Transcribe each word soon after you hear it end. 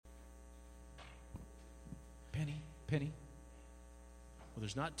Penny. Well,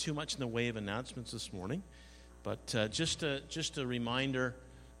 there's not too much in the way of announcements this morning, but just a reminder,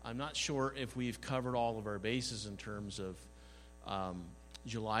 I'm not sure if we've covered all of our bases in terms of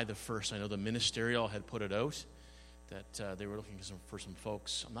July the 1st. I know the ministerial had put it out that they were looking for some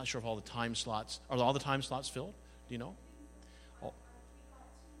folks. I'm not sure if all the time slots filled. Do you know? Oh.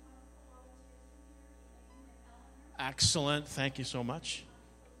 Excellent. Thank you so much.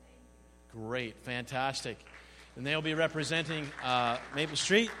 Great. Fantastic. And they'll be representing Maple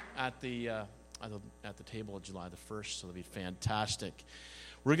Street at the table of July the 1st, so that'll be fantastic.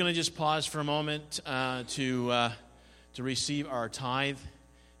 We're going to just pause for a moment to receive our tithe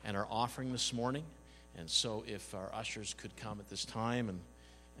and our offering this morning. And so if our ushers could come at this time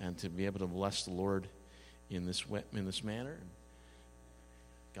and to be able to bless the Lord in this manner.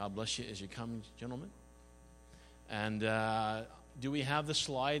 God bless you as you come, gentlemen. And do we have the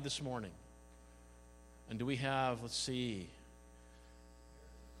slide this morning? And do we have, let's see.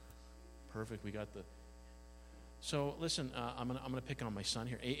 Perfect, we got the. So listen, I'm gonna pick on my son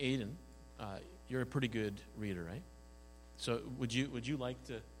here. Aiden, you're a pretty good reader, right? So would you like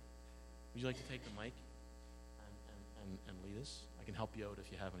to take the mic and lead us? I can help you out if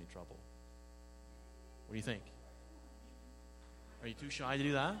you have any trouble. What do you think? Are you too shy to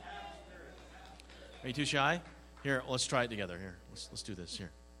do that? Are you too shy? Here, let's try it together. Here, let's do this.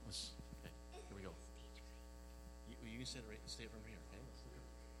 Here, okay, here we go. You can stay from here. Okay, let's look up.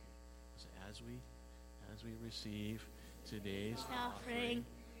 As we receive today's offering,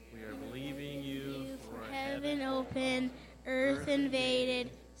 we are believing you for heaven open, earth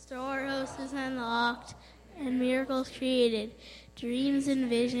invaded, storehouses unlocked, and miracles created, dreams and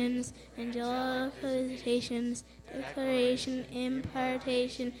visions, angelic visitations, declaration,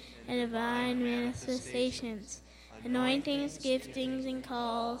 impartation, and divine manifestations, anointings, giftings, and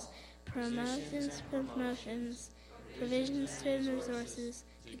calls, promotions, provisions and resources,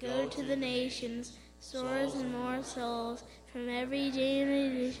 to go to the nations, souls and more souls, from every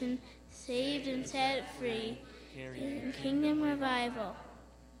generation, saved and set free, in kingdom revival.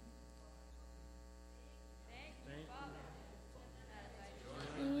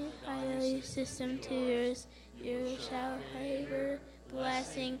 Your system to yours, you shall favor,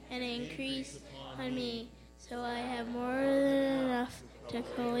 blessing, and increase on me, so I have more than enough to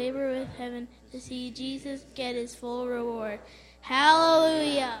co-labor with heaven to see Jesus get his full reward.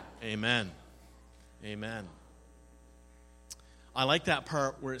 Hallelujah. Amen. Amen. I like that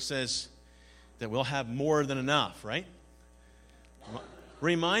part where it says that we'll have more than enough, right?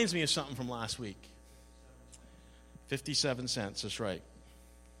 Reminds me of something from last week. 57 cents, that's right.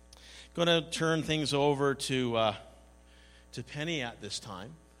 Going to turn things over to Penny at this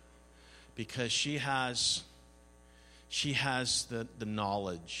time because she has the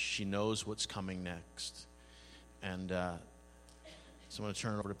knowledge. She knows what's coming next. And so I'm going to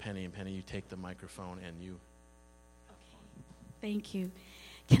turn it over to Penny. And Penny, you take the microphone and you. Okay. Thank you.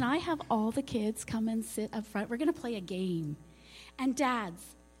 Can I have all the kids come and sit up front? We're going to play a game. And dads,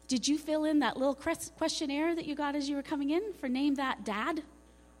 did you fill in that little questionnaire that you got as you were coming in for Name That Dad?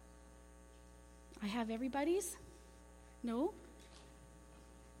 I have everybody's? No?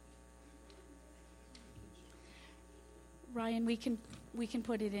 Ryan, we can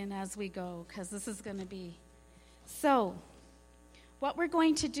put it in as we go because this is going to be. So, what we're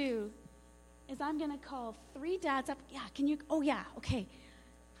going to do is I'm going to call 3 dads up. Yeah, can you? Oh, yeah, okay.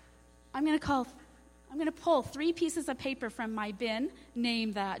 I'm going to pull 3 pieces of paper from my bin,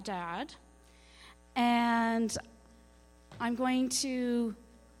 Name That Dad. And I'm going to,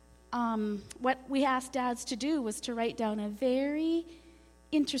 what we asked dads to do was to write down a very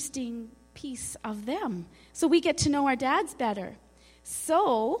interesting piece of them. So we get to know our dads better.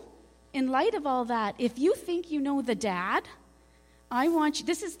 So, in light of all that, if you think you know the dad, I want you,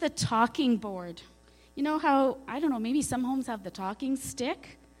 this is the talking board. You know how, I don't know, maybe some homes have the talking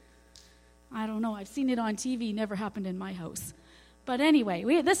stick? I don't know, I've seen it on TV, never happened in my house. But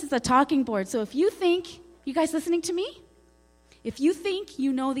anyway, this is a talking board. So if you think, you guys listening to me? If you think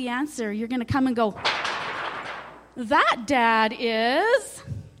you know the answer, you're going to come and go, that dad is...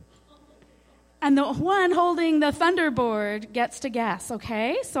 And the one holding the thunderboard gets to guess,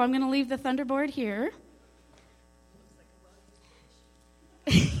 okay? So I'm going to leave the thunderboard here.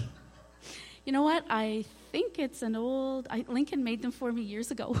 You know what? I think it's an old... Lincoln made them for me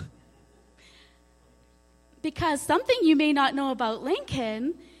years ago. Because something you may not know about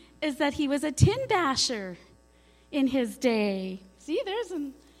Lincoln is that he was a tin dasher in his day. See, there's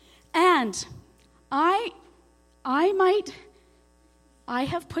an... And I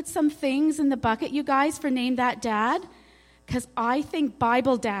have put some things in the bucket, you guys, for Name That Dad, because I think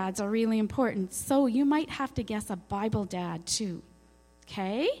Bible dads are really important. So you might have to guess a Bible dad too.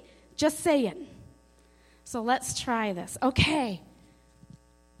 Okay? Just saying. So let's try this. Okay.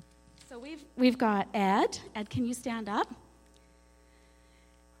 So we've got Ed. Ed, can you stand up?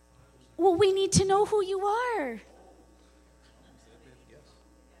 Well, we need to know who you are.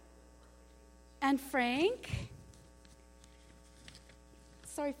 And Frank.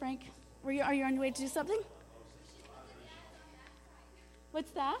 Sorry, Frank. Are you on your way to do something?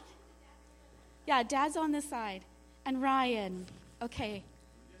 What's that? Yeah, Dad's on this side. And Ryan. Okay.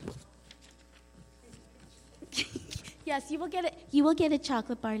 Yes, you will get it. You will get a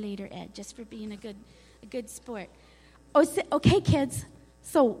chocolate bar later, Ed, just for being a good sport. Oh, okay, kids.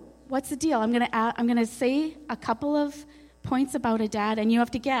 So, what's the deal? I'm gonna say a couple of points about a dad, and you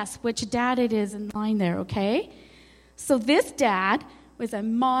have to guess which dad it is in line there. Okay? So this dad was a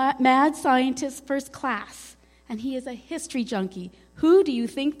mad scientist first class, and he is a history junkie. Who do you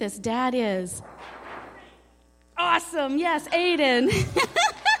think this dad is? Awesome. Yes, Aiden.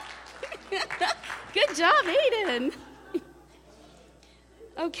 Good job, Aiden.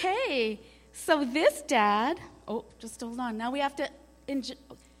 Okay, so this dad, just hold on. Now we have to,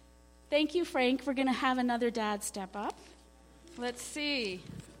 thank you, Frank. We're going to have another dad step up. Let's see.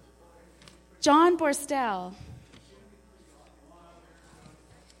 John Borstel.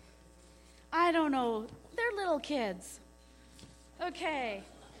 I don't know. They're little kids. Okay.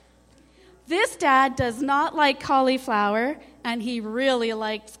 This dad does not like cauliflower, and he really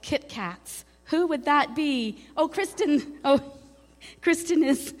likes Kit Kats. Who would that be? Oh, Kristen. Oh, Kristen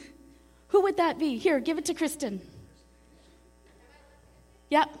is. Who would that be? Here, give it to Kristen.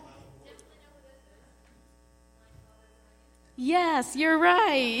 Yep. Yes, you're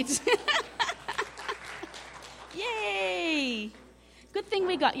right. Yay. Good thing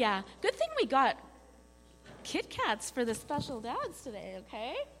we got Kit Kats for the special dads today,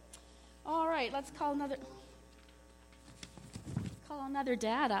 okay? All right, let's call another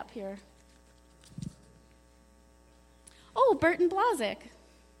dad up here. Oh, Burton Blazik.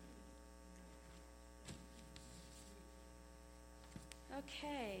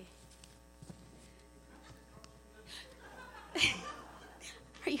 Okay.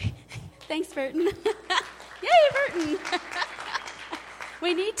 Thanks, Burton. Yay, Burton.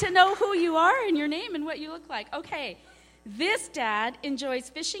 We need to know who you are and your name and what you look like. Okay. This dad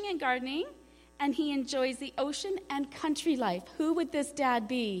enjoys fishing and gardening, and he enjoys the ocean and country life. Who would this dad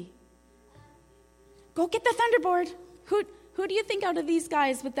be? Go get the thunderboard. Who do you think out of these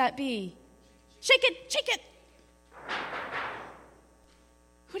guys would that be? Shake it, shake it.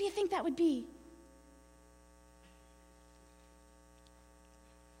 Who do you think that would be?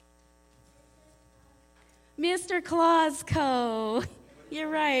 Mr. Clausco. You're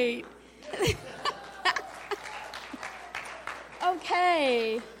right.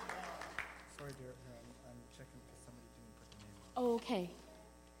 Okay. Sorry, dear. I'm checking because somebody didn't put the name on. Oh, okay.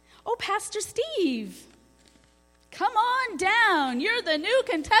 Oh, Pastor Steve. Come on down. You're the new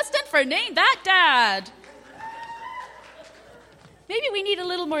contestant for Name That Dad. Maybe we need a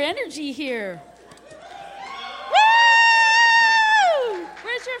little more energy here. Woo!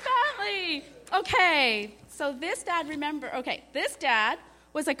 Where's your family? Okay, so this dad, this dad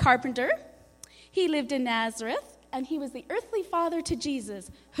was a carpenter. He lived in Nazareth, and he was the earthly father to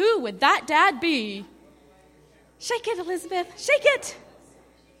Jesus. Who would that dad be? Shake it, Elizabeth. Shake it.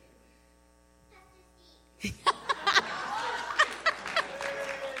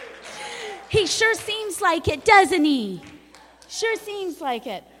 He sure seems like it, doesn't he? Sure seems like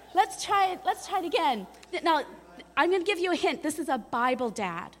it. Let's try it again. Now, I'm going to give you a hint. This is a Bible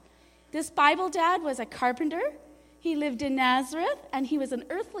dad. This Bible dad was a carpenter. He lived in Nazareth, and he was an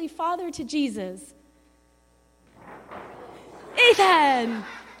earthly father to Jesus. Ethan!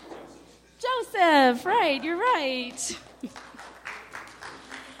 Joseph, right, you're right.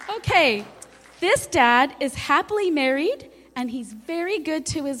 Okay, this dad is happily married, and he's very good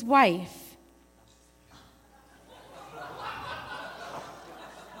to his wife.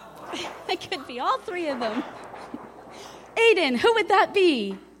 It could be all three of them. Aiden, who would that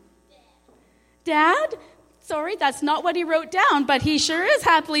be? Dad? Sorry, that's not what he wrote down, but he sure is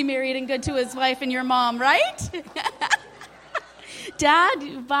happily married and good to his wife and your mom, right?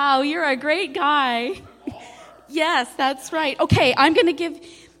 Dad, wow, you're a great guy. Yes, that's right. Okay, I'm going to give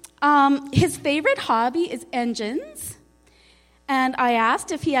his favorite hobby is engines. And I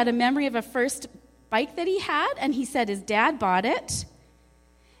asked if he had a memory of a first bike that he had, and he said his dad bought it.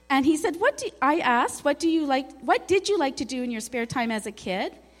 And he said, I asked, what did you like to do in your spare time as a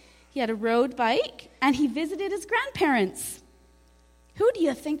kid? He had a road bike, and he visited his grandparents. Who do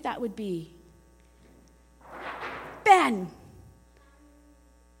you think that would be? Ben.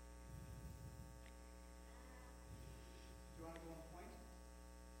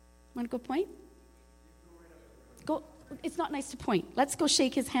 Want to go point? Go. It's not nice to point. Let's go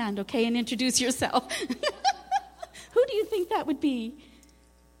shake his hand, okay, and introduce yourself. Who do you think that would be?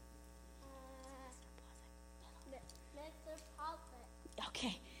 Mr. Pulpit.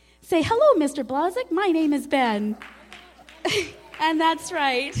 Okay. Say, hello, Mr. Blazek. My name is Ben. And that's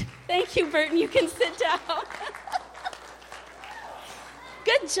right. Thank you, Burton. You can sit down.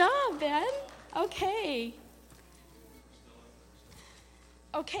 Good job, Ben. Okay.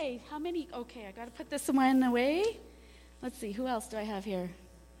 Okay, how many? Okay, I got to put this one away. Let's see, who else do I have here?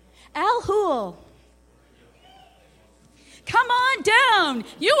 Al Hool. Come on down.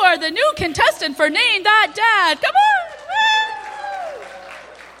 You are the new contestant for Name That Dad. Come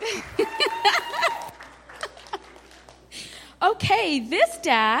on. Okay, this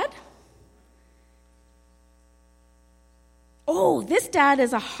dad. Oh, this dad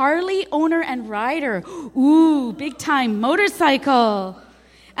is a Harley owner and rider. Ooh, big time motorcycle.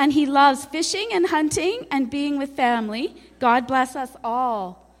 And he loves fishing and hunting and being with family. God bless us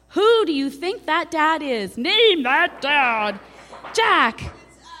all. Who do you think that dad is? Name that dad. Jack.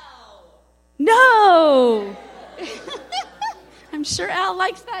 No. I'm sure Al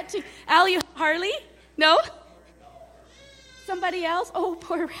likes that too. Al, you Harley? No? Somebody else? Oh,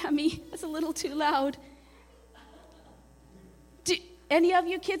 poor Remy. That's a little too loud. Do any of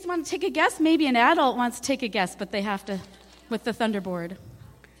you kids want to take a guess? Maybe an adult wants to take a guess, but they have to with the Thunderboard.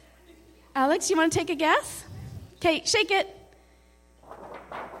 Alex, you want to take a guess? Okay, shake it.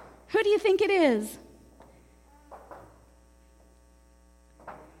 Who do you think it is?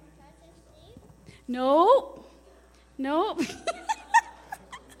 No.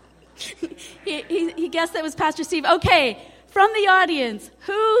 he guessed that was Pastor Steve. Okay, from the audience,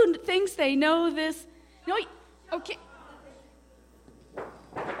 who thinks they know this? No, okay.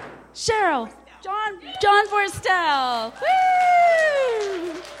 Cheryl, John Borstel.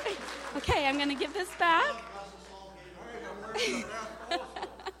 Woo! Okay, I'm going to give this back.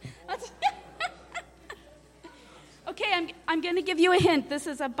 Okay, I'm going to give you a hint. This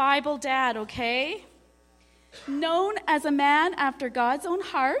is a Bible dad, okay? Known as a man after God's own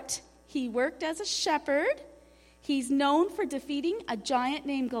heart, he worked as a shepherd. He's known for defeating a giant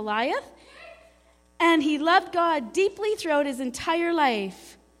named Goliath, and he loved God deeply throughout his entire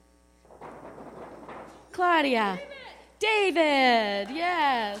life. Claudia. David,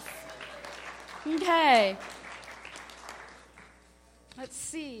 yes. Okay. Let's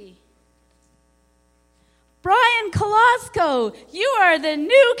see. Brian Kolosko, you are the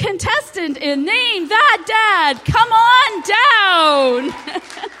new contestant in Name That Dad. Come on down.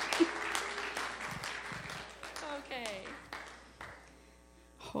 Okay.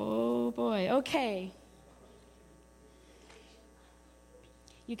 Oh, boy. Okay.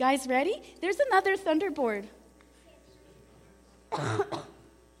 You guys ready? There's another Thunderboard.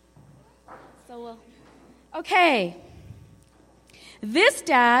 Okay. This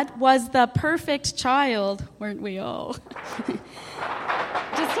dad was the perfect child, weren't we all?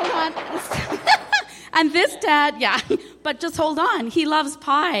 Just hold on. And this dad, yeah, but just hold on. He loves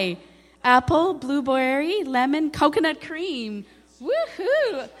pie. Apple, blueberry, lemon, coconut cream.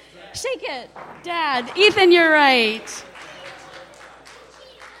 Woohoo! Shake it. Dad, Ethan, you're right.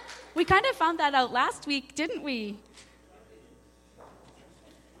 We kind of found that out last week, didn't we?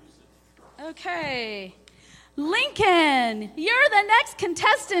 Okay. Lincoln, you're the next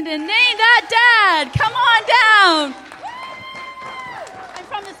contestant in Name That Dad. Come on down. I'm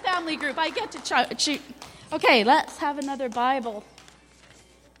from this family group. I get to shoot. Okay, let's have another Bible.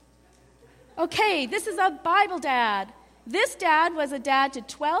 Okay, this is a Bible dad. This dad was a dad to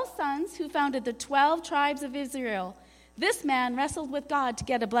 12 sons who founded the 12 tribes of Israel. This man wrestled with God to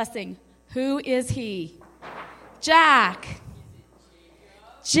get a blessing. Who is he? Jack.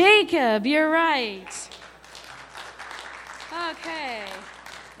 Jacob, you're right. Okay.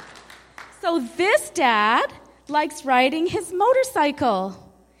 So this dad likes riding his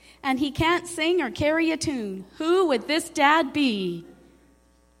motorcycle, and he can't sing or carry a tune. Who would this dad be?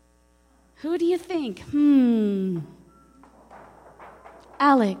 Who do you think?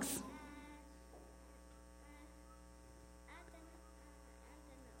 Alex.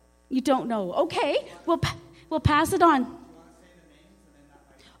 You don't know. Okay, we'll pass it on.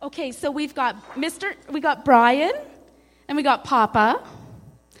 Okay, so we got Brian, and we got Papa,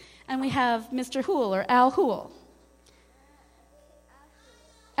 and we have Mr. Hool, or Al Hool.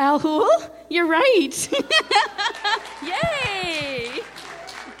 Al Hool? You're right. Yay!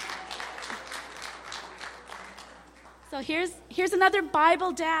 So here's another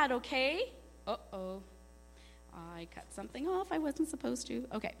Bible dad, okay? Uh-oh. I cut something off I wasn't supposed to.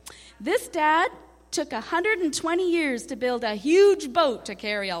 Okay. This dad took 120 years to build a huge boat to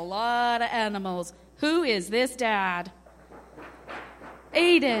carry a lot of animals. Who is this dad?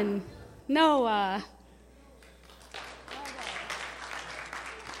 Aiden. Noah.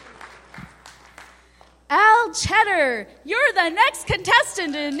 Al Cheddar, you're the next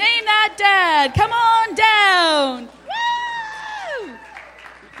contestant to name that dad. Come on down. Woo!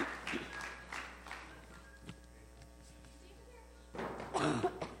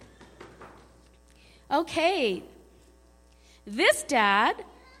 Okay. This dad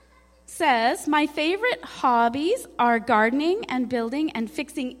says, my favorite hobbies are gardening and building and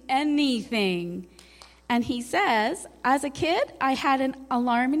fixing anything. And he says, as a kid, I had an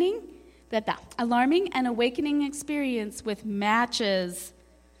alarming and awakening experience with matches.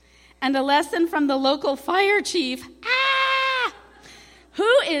 And a lesson from the local fire chief.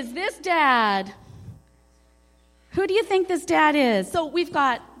 Who is this dad? Who do you think this dad is? So we've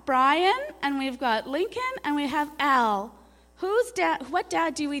got Brian, and we've got Lincoln, and we have Al. Who's dad? What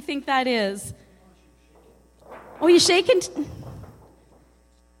dad do we think that is? Oh, you shaking?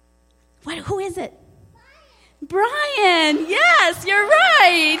 What? Who is it? Brian. Yes, you're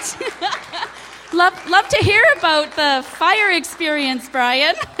right. love to hear about the fire experience,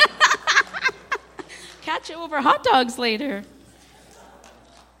 Brian. Catch you over hot dogs later.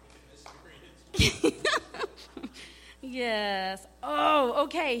 Yes. Oh,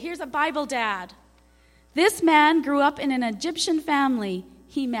 okay. Here's a Bible dad. This man grew up in an Egyptian family.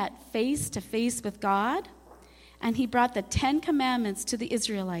 He met face to face with God, and he brought the 10 Commandments to the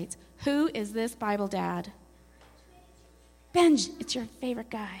Israelites. Who is this Bible dad? Benj, it's your favorite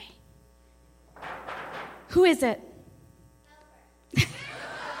guy. Who is it?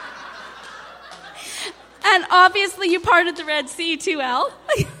 And obviously you parted the Red Sea too, Al.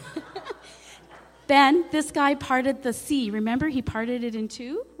 Ben, this guy parted the sea. Remember, he parted it in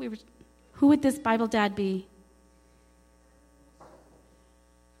two? Who would this Bible dad be?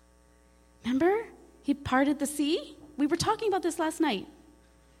 Remember? He parted the sea? We were talking about this last night.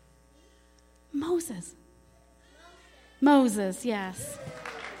 Moses. Moses, yes.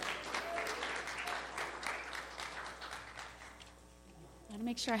 I want to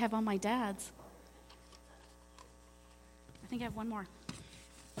make sure I have all my dads. I think I have one more.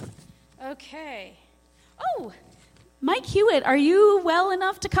 Okay. Oh, Mike Hewitt, are you well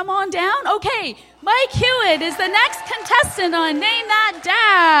enough to come on down? Okay, Mike Hewitt is the next contestant on Name That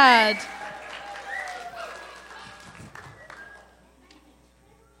Dad.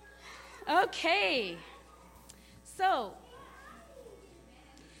 Okay. So,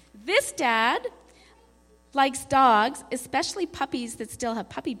 this dad likes dogs, especially puppies that still have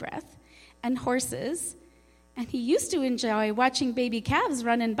puppy breath, and horses, and he used to enjoy watching baby calves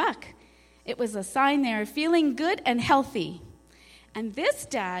run and buck. It was a sign they are feeling good and healthy. And this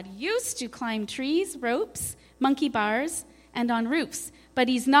dad used to climb trees, ropes, monkey bars, and on roofs, but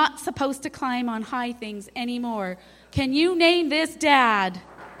he's not supposed to climb on high things anymore. Can you name this dad?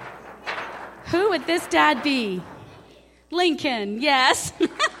 Who would this dad be? Lincoln, yes.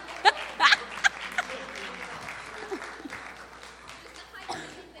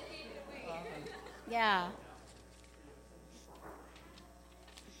 Yeah.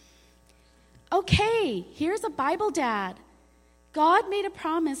 Okay, here's a Bible dad. God made a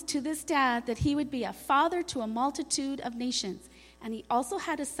promise to this dad that he would be a father to a multitude of nations. And he also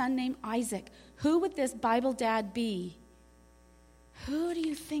had a son named Isaac. Who would this Bible dad be? Who do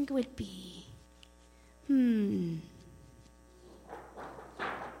you think would be?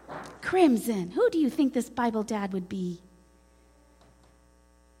 Crimson. Who do you think this Bible dad would be?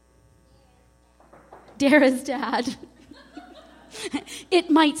 Dara's dad. It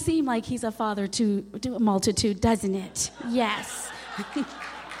might seem like he's a father to a multitude, doesn't it? Yes.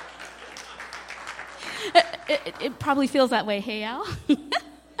 It probably feels that way, hey, Al?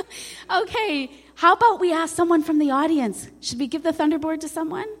 Okay, how about we ask someone from the audience? Should we give the thunderboard to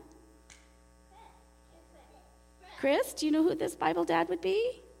someone? Chris, do you know who this Bible dad would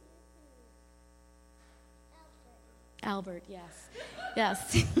be? Albert, yes.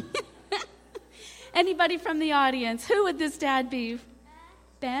 Yes. Anybody from the audience, who would this dad be?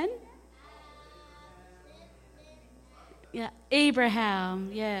 Ben? Yeah, Abraham,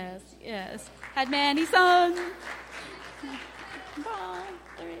 yes. Had many sons.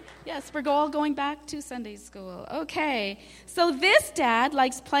 Yes, we're all going back to Sunday school. Okay, so this dad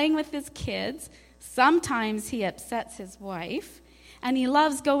likes playing with his kids. Sometimes he upsets his wife, and he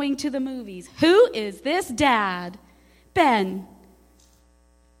loves going to the movies. Who is this dad? Ben.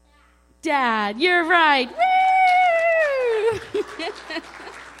 Dad, you're right. Woo!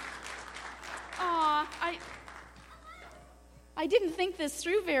 Aw, I didn't think this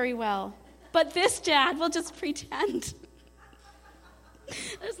through very well. But this dad will just pretend.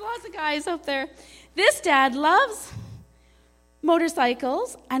 There's lots of guys out there. This dad loves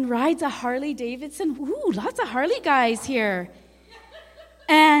motorcycles and rides a Harley Davidson. Ooh, lots of Harley guys here.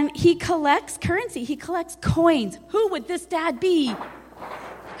 And he collects currency. He collects coins. Who would this dad be?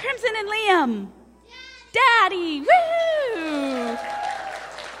 Crimson and Liam. Daddy. Woo!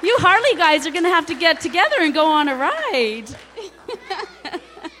 You Harley guys are going to have to get together and go on a ride.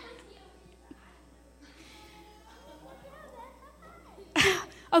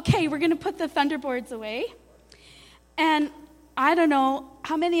 Okay, we're going to put the thunderboards away. And I don't know,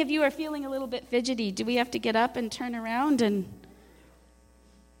 how many of you are feeling a little bit fidgety? Do we have to get up and turn around and...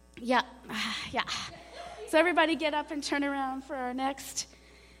 Yeah. So everybody get up and turn around for our next.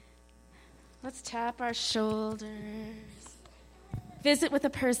 Let's tap our shoulders. Visit with the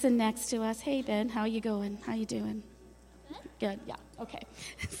person next to us. Hey, Ben, how you going? How you doing? Good, yeah, okay.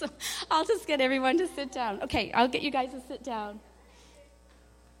 So I'll just get everyone to sit down. Okay, I'll get you guys to sit down.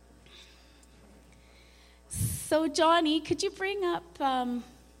 So Johnny, could you bring up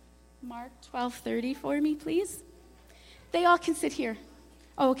Mark 12:30 for me, please? They all can sit here.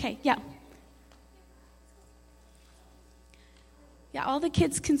 Oh, okay, yeah. Yeah, all the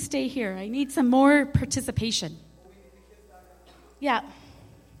kids can stay here. I need some more participation. Yeah.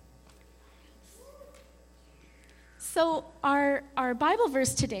 So our Bible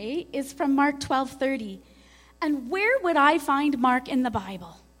verse today is from Mark 12:30. And where would I find Mark in the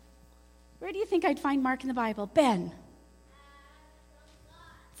Bible? Where do you think I'd find Mark in the Bible? Ben?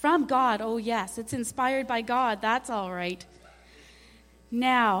 From God. Oh, yes, it's inspired by God. That's all right.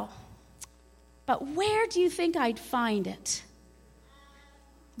 Now, but where do you think I'd find it?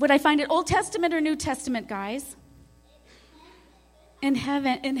 Would I find it Old Testament or New Testament, guys? In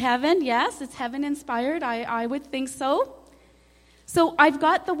heaven, yes, it's heaven inspired. I would think so. So I've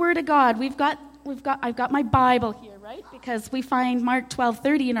got the Word of God. I've got my Bible here, right? Because we find Mark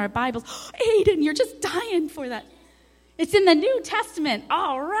 12:30 in our Bibles. Aiden, you're just dying for that. It's in the New Testament.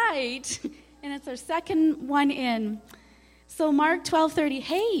 All right. And it's our second one in. So Mark 12:30.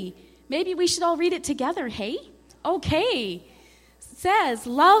 Hey, maybe we should all read it together, hey? Okay. It says,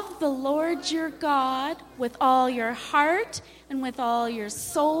 love the Lord your God with all your heart and with all your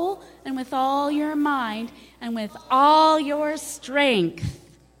soul and with all your mind and with all your strength.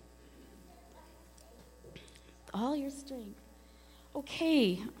 All your strength.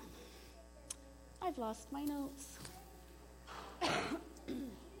 Okay. I've lost my notes.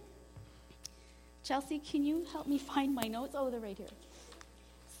 Chelsea, can you help me find my notes? Oh, they're right here.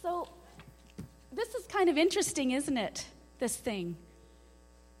 So, this is kind of interesting, isn't it? This thing.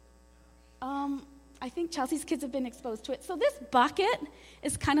 I think Chelsea's kids have been exposed to it. So this bucket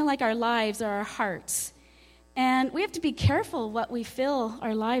is kind of like our lives or our hearts. And we have to be careful what we fill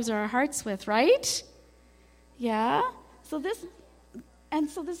our lives or our hearts with, right? Yeah? So this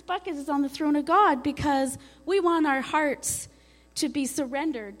bucket is on the throne of God because we want our hearts to be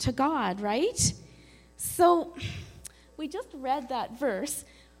surrendered to God, right? So we just read that verse.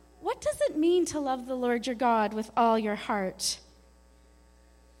 What does it mean to love the Lord your God with all your heart?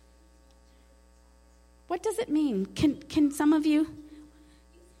 What does it mean? Can some of you?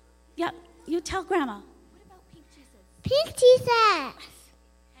 Yeah, you tell Grandma. What about Pink Jesus? Pink Jesus.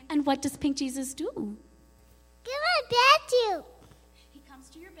 And what does Pink Jesus do? Give my bed to. He comes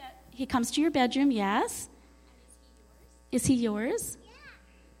to your bed. He comes to your bedroom, yes. And is he yours? Yeah.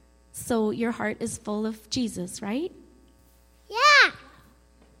 So your heart is full of Jesus, right? Yeah.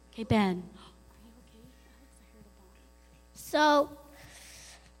 Okay, Ben. Are you okay? Alex, I heard a bomb. So,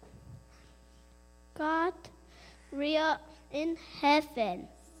 God, real in heaven.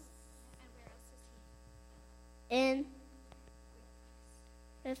 In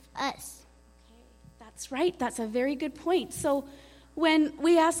with us. Okay, that's right. That's a very good point. So when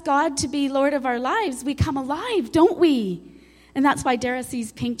we ask God to be Lord of our lives, we come alive, don't we? And that's why Dara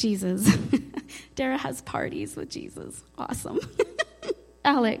sees Pink Jesus. Dara has parties with Jesus. Awesome.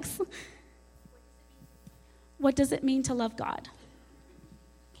 Alex, what does it mean to love God?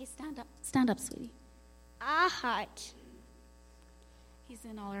 Okay, stand up. Stand up, sweetie. Our heart. He's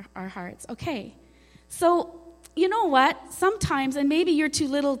in all our hearts. Okay. So, you know what? Sometimes, and maybe you're too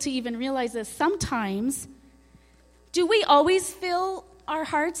little to even realize this, sometimes, do we always fill our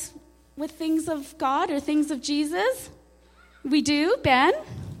hearts with things of God or things of Jesus? We do, Ben?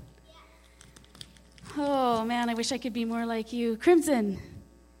 Oh, man, I wish I could be more like you. Crimson.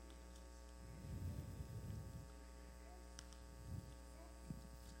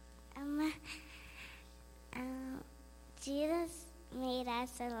 Jesus made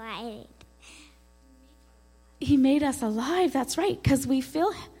us alive. He made us alive, that's right, because we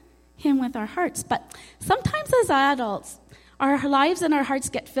fill Him with our hearts. But sometimes as adults, our lives and our hearts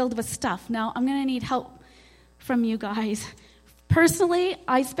get filled with stuff. Now, I'm going to need help from you guys. Personally,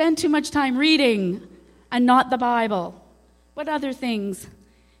 I spend too much time reading and not the Bible. What other things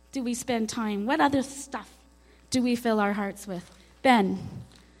do we spend time? What other stuff do we fill our hearts with? Ben.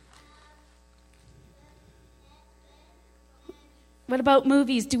 What about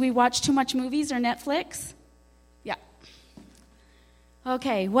movies? Do we watch too much movies or Netflix? Yeah.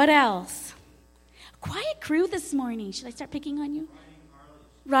 Okay, what else? Quiet crew this morning. Should I start picking on you?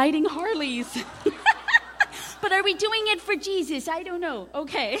 Riding Harleys. But are we doing it for Jesus? I don't know.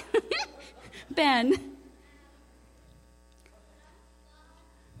 Okay. Ben.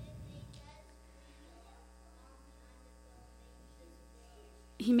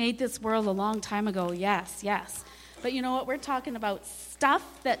 He made this world a long time ago. Yes, yes. But you know what? We're talking about stuff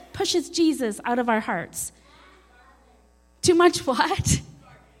that pushes Jesus out of our hearts. Too much what?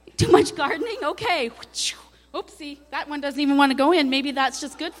 Too much gardening? Okay. Oopsie. That one doesn't even want to go in. Maybe that's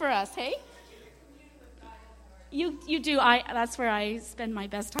just good for us, hey? You do. That's where I spend my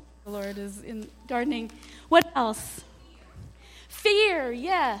best time, the Lord, is in gardening. What else? Fear,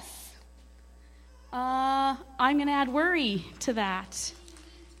 yes. I'm going to add worry to that.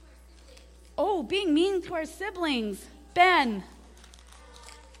 Oh, being mean to our siblings. Ben.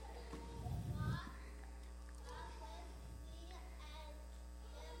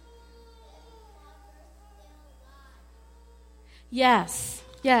 Yes,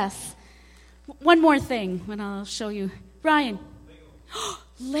 yes. One more thing, and I'll show you. Ryan.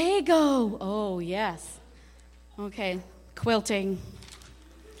 Lego. Oh, yes. Okay, quilting.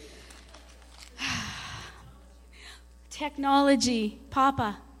 Technology.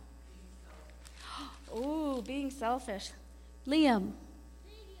 Papa. Oh, being selfish. Liam.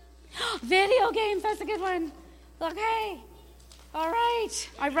 Video games, that's a good one. Okay. All right.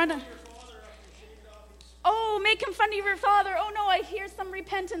 I run a... Oh, making fun of your father. Oh, no, I hear some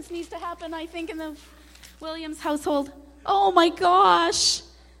repentance needs to happen, I think, in the Williams household. Oh, my gosh.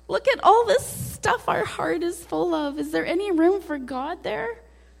 Look at all this stuff our heart is full of. Is there any room for God there?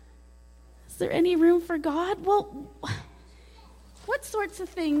 Is there any room for God? Well, what sorts of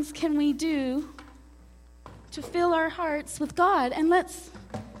things can we do to fill our hearts with God? And let's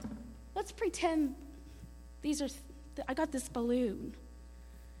pretend I got this balloon,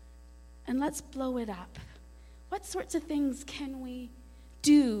 and let's blow it up. What sorts of things can we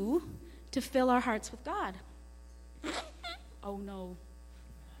do to fill our hearts with God? Oh, no.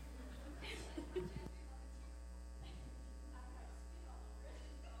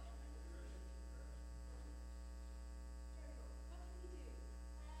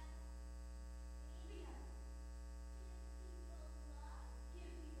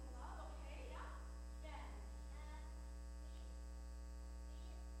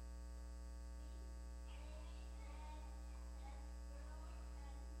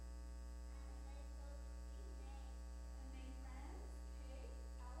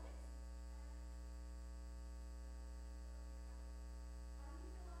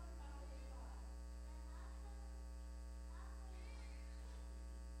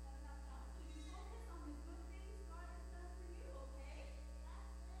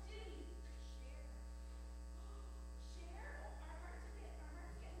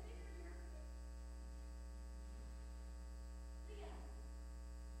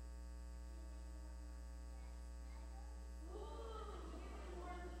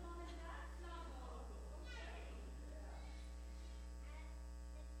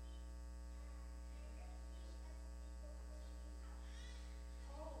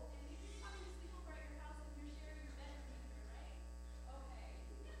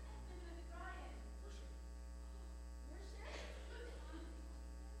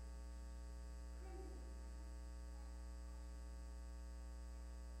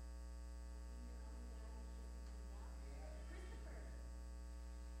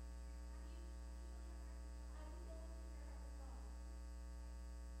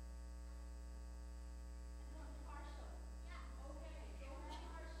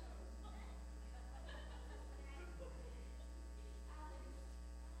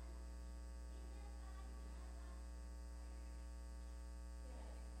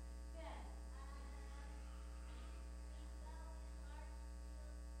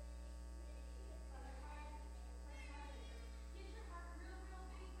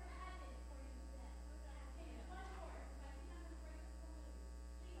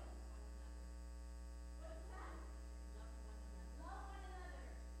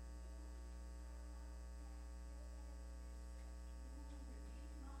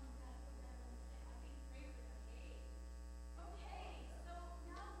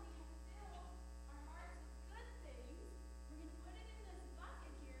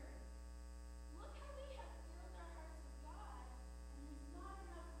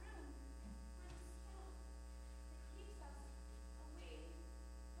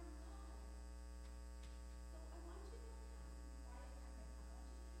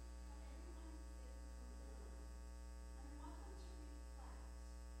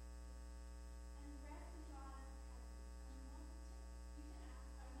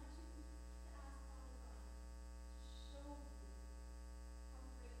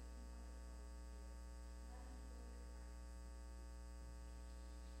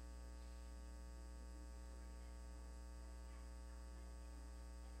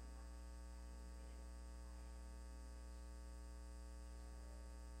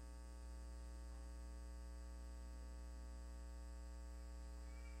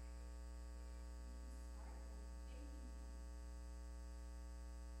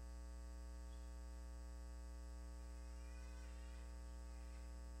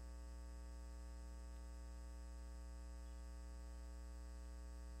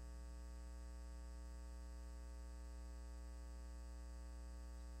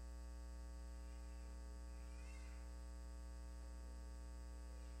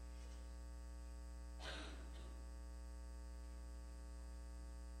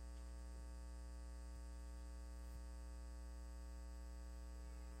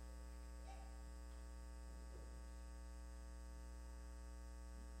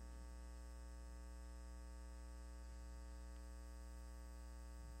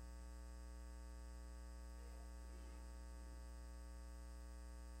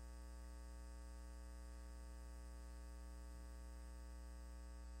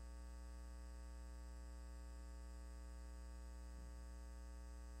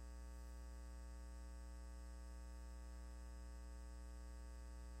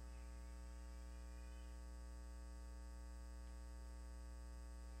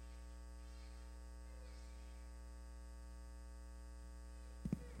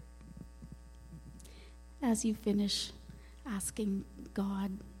 as you finish asking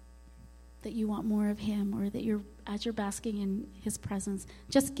God that you want more of him, or that as you're basking in his presence,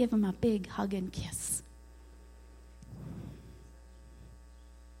 just give him a big hug and kiss.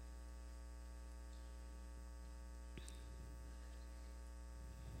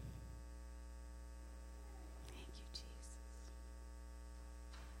 Thank you, Jesus.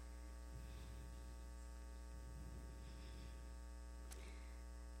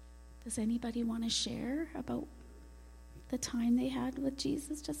 Does anybody want to share about the time they had with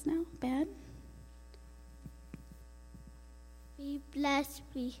Jesus just now? Ben? Be blessed,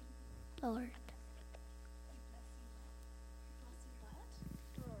 be Lord.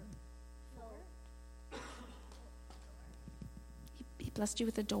 He blessed you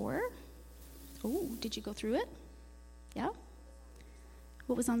with a door? Oh, did you go through it? Yeah?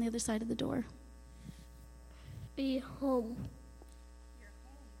 What was on the other side of the door? Be home.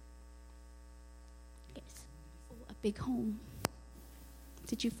 Yes. A big home.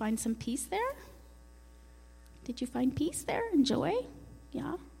 Did you find some peace there? Did you find peace there and joy?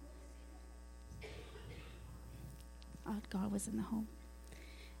 Yeah? Oh, God was in the home.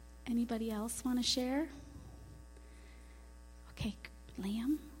 Anybody else want to share? Okay,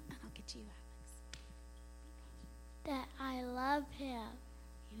 Liam, and I'll get to you, Alex. That I love him.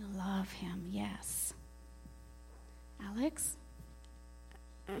 You love him, yes. Alex?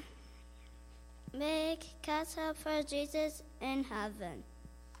 Make castle for Jesus in heaven.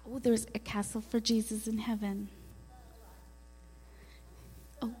 Oh, there's a castle for Jesus in heaven.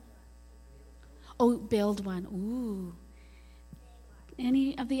 Oh, build one. Ooh.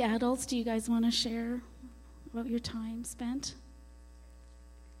 Any of the adults, do you guys want to share about your time spent?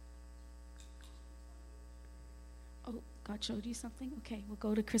 Oh, God showed you something? Okay, we'll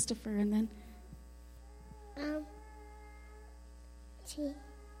go to Christopher and then... Give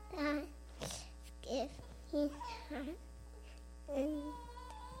him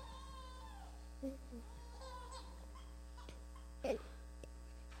I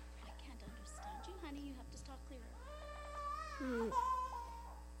can't understand you, honey. You have to talk clearer.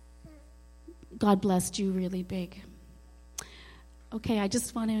 God blessed you really big. Okay, I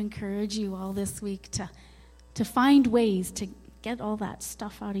just want to encourage you all this week to find ways to get all that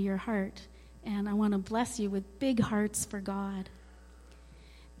stuff out of your heart. And I want to bless you with big hearts for God.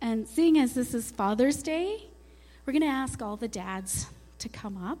 And seeing as this is Father's Day, we're going to ask all the dads to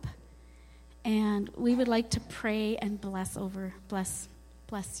come up. And we would like to pray and bless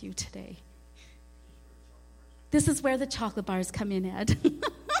you today. This is where the chocolate bars come in, Ed.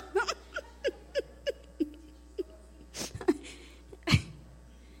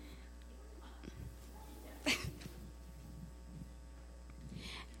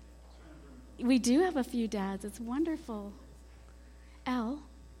 We do have a few dads. It's wonderful. Al,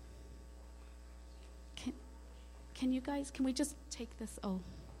 can you guys, can we just take this? Oh.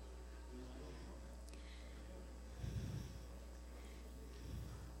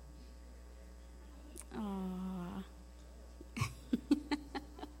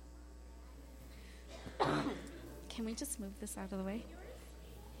 Can we just move this out of the way?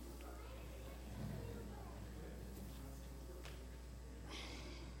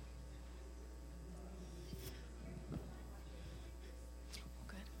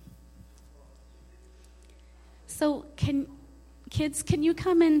 Good. So, kids, can you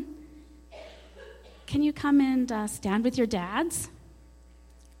come and stand with your dads?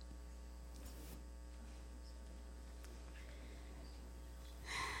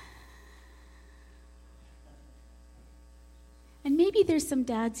 And maybe there's some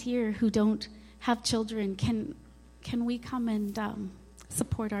dads here who don't have children. Can we come and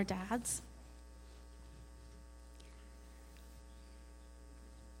support our dads?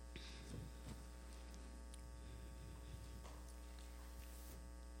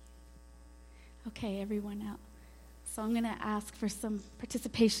 Okay, everyone out. So I'm going to ask for some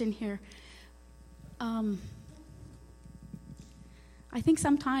participation here. I think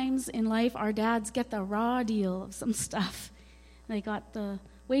sometimes in life our dads get the raw deal of some stuff. They got the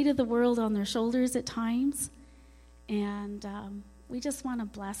weight of the world on their shoulders at times. And we just want to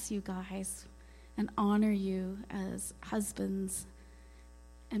bless you guys and honor you as husbands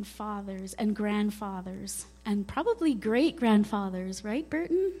and fathers and grandfathers and probably great-grandfathers, right,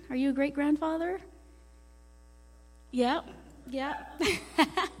 Burton? Are you a great-grandfather? Yep.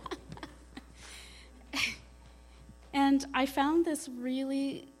 And I found this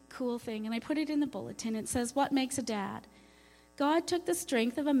really cool thing, and I put it in the bulletin. It says, "What makes a dad? God took the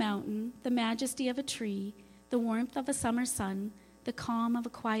strength of a mountain, the majesty of a tree, the warmth of a summer sun, the calm of a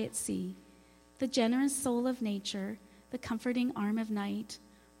quiet sea, the generous soul of nature, the comforting arm of night,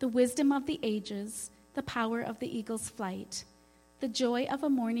 the wisdom of the ages, the power of the eagle's flight, the joy of a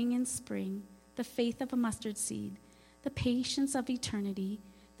morning in spring, the faith of a mustard seed, the patience of eternity,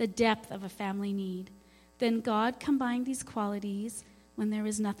 the depth of a family need. Then God combined these qualities when there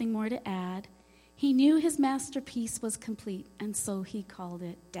was nothing more to add. He knew his masterpiece was complete, and so he called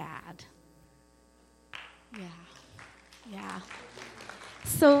it Dad. Yeah.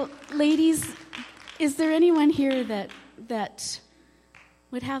 So, ladies, is there anyone here that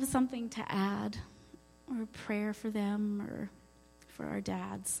would have something to add, or a prayer for them, or for our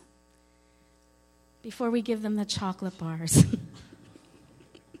dads, before we give them the chocolate bars?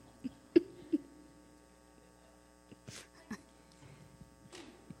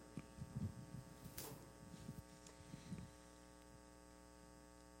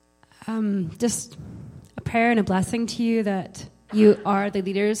 Just a prayer and a blessing to you that you are the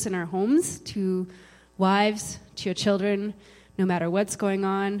leaders in our homes, to wives, to your children, no matter what's going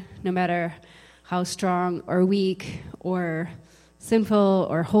on, no matter how strong or weak or sinful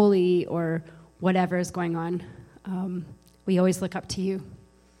or holy or whatever is going on. We always look up to you.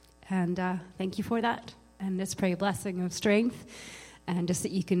 And thank you for that. And just pray a blessing of strength, and just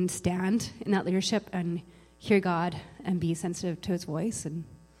that you can stand in that leadership and hear God and be sensitive to his voice, and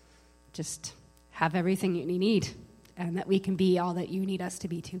just have everything you need, and that we can be all that you need us to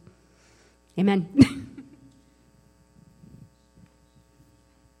be too. Amen.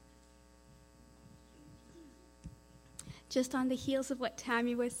 Just on the heels of what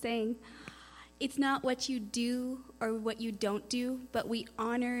Tammy was saying, it's not what you do or what you don't do, but we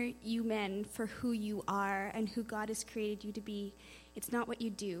honor you men for who you are and who God has created you to be. It's not what you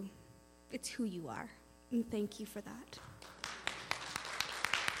do, it's who you are. And thank you for that.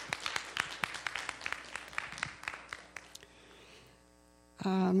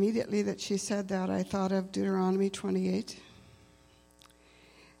 Immediately that she said that, I thought of Deuteronomy 28.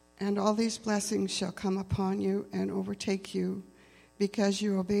 And all these blessings shall come upon you and overtake you, because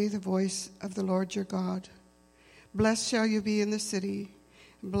you obey the voice of the Lord your God. Blessed shall you be in the city,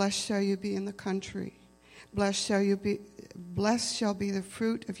 blessed shall you be in the country. Blessed shall be the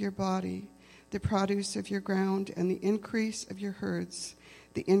fruit of your body, the produce of your ground, and the increase of your herds,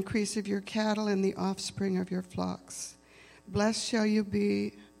 the increase of your cattle, and the offspring of your flocks. Blessed shall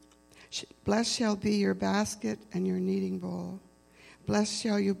be your basket and your kneading bowl. Blessed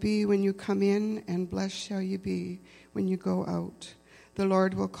shall you be when you come in, and blessed shall you be when you go out. The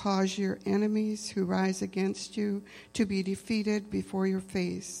Lord will cause your enemies who rise against you to be defeated before your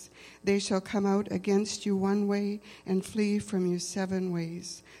face. They shall come out against you one way and flee from you 7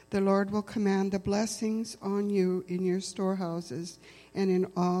 ways. The Lord will command the blessings on you in your storehouses and in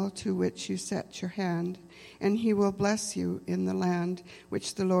all to which you set your hand. And he will bless you in the land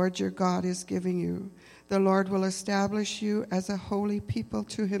which the Lord your God is giving you. The Lord will establish you as a holy people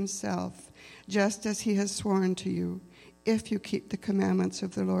to himself, just as he has sworn to you, if you keep the commandments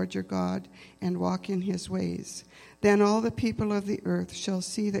of the Lord your God and walk in his ways. Then all the people of the earth shall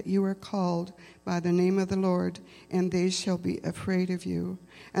see that you are called by the name of the Lord, and they shall be afraid of you.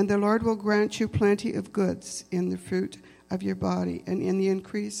 And the Lord will grant you plenty of goods in the fruit of your body, and in the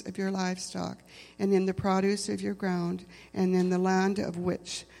increase of your livestock, and in the produce of your ground, and in the land of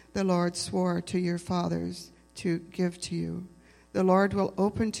which the Lord swore to your fathers to give to you. The Lord will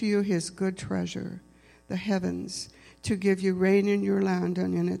open to you his good treasure, the heavens, to give you rain in your land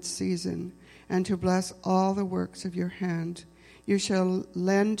and in its season, and to bless all the works of your hand. You shall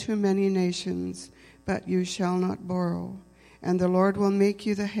lend to many nations, but you shall not borrow. And the Lord will make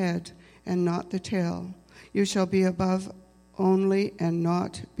you the head and not the tail. You shall be above only and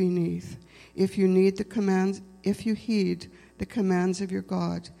not beneath. If you heed the commands of your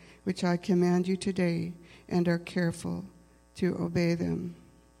God, which I command you today, and are careful to obey them.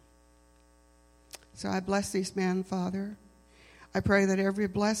 So I bless these men, Father. I pray that every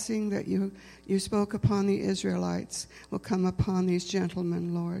blessing that you spoke upon the Israelites will come upon these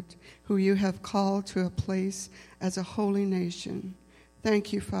gentlemen, Lord, who you have called to a place as a holy nation.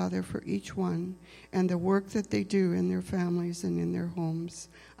 Thank you, Father, for each one and the work that they do in their families and in their homes.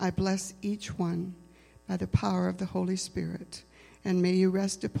 I bless each one by the power of the Holy Spirit, and may you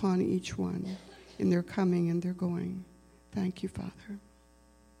rest upon each one in their coming and their going. Thank you, Father.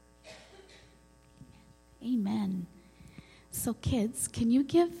 Amen. So kids, can you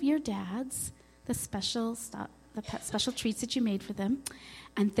give your dads the special treats that you made for them?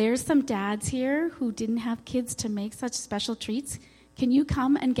 And there's some dads here who didn't have kids to make such special treats. Can you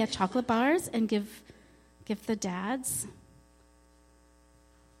come and get chocolate bars and give the dads?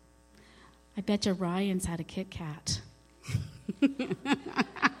 I bet you Ryan's had a Kit Kat.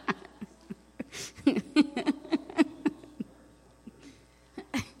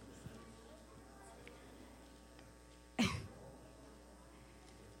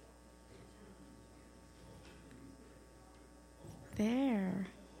 there.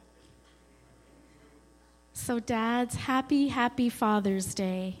 So, dads, happy Father's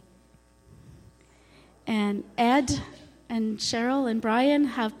Day. And Ed and Cheryl and Brian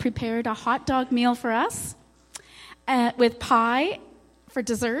have prepared a hot dog meal for us with pie for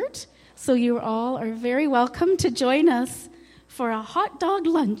dessert. So you all are very welcome to join us for a hot dog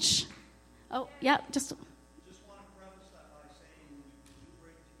lunch. Oh, yeah, just want to preface that by saying when you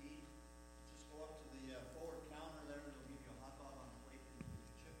break to eat, just go up to the forward counter there and they'll give you a hot dog on a plate and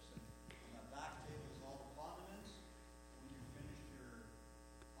chips. And on that back table is all the condiments. When you finish your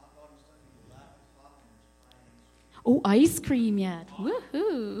hot dog and stuff, you go back to the top and there's pie and ice cream. Oh, ice cream yet.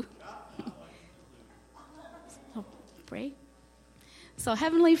 Woohoo. So, pray. So,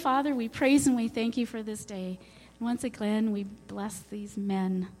 Heavenly Father, we praise and we thank you for this day. Once again, we bless these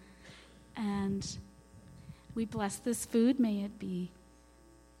men. And we bless this food. May it be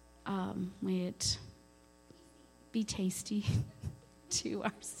tasty to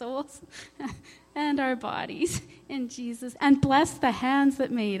our souls and our bodies in Jesus. And bless the hands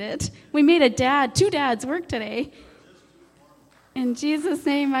that made it. We made two dads work today. In Jesus'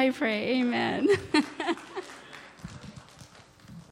 name I pray, amen.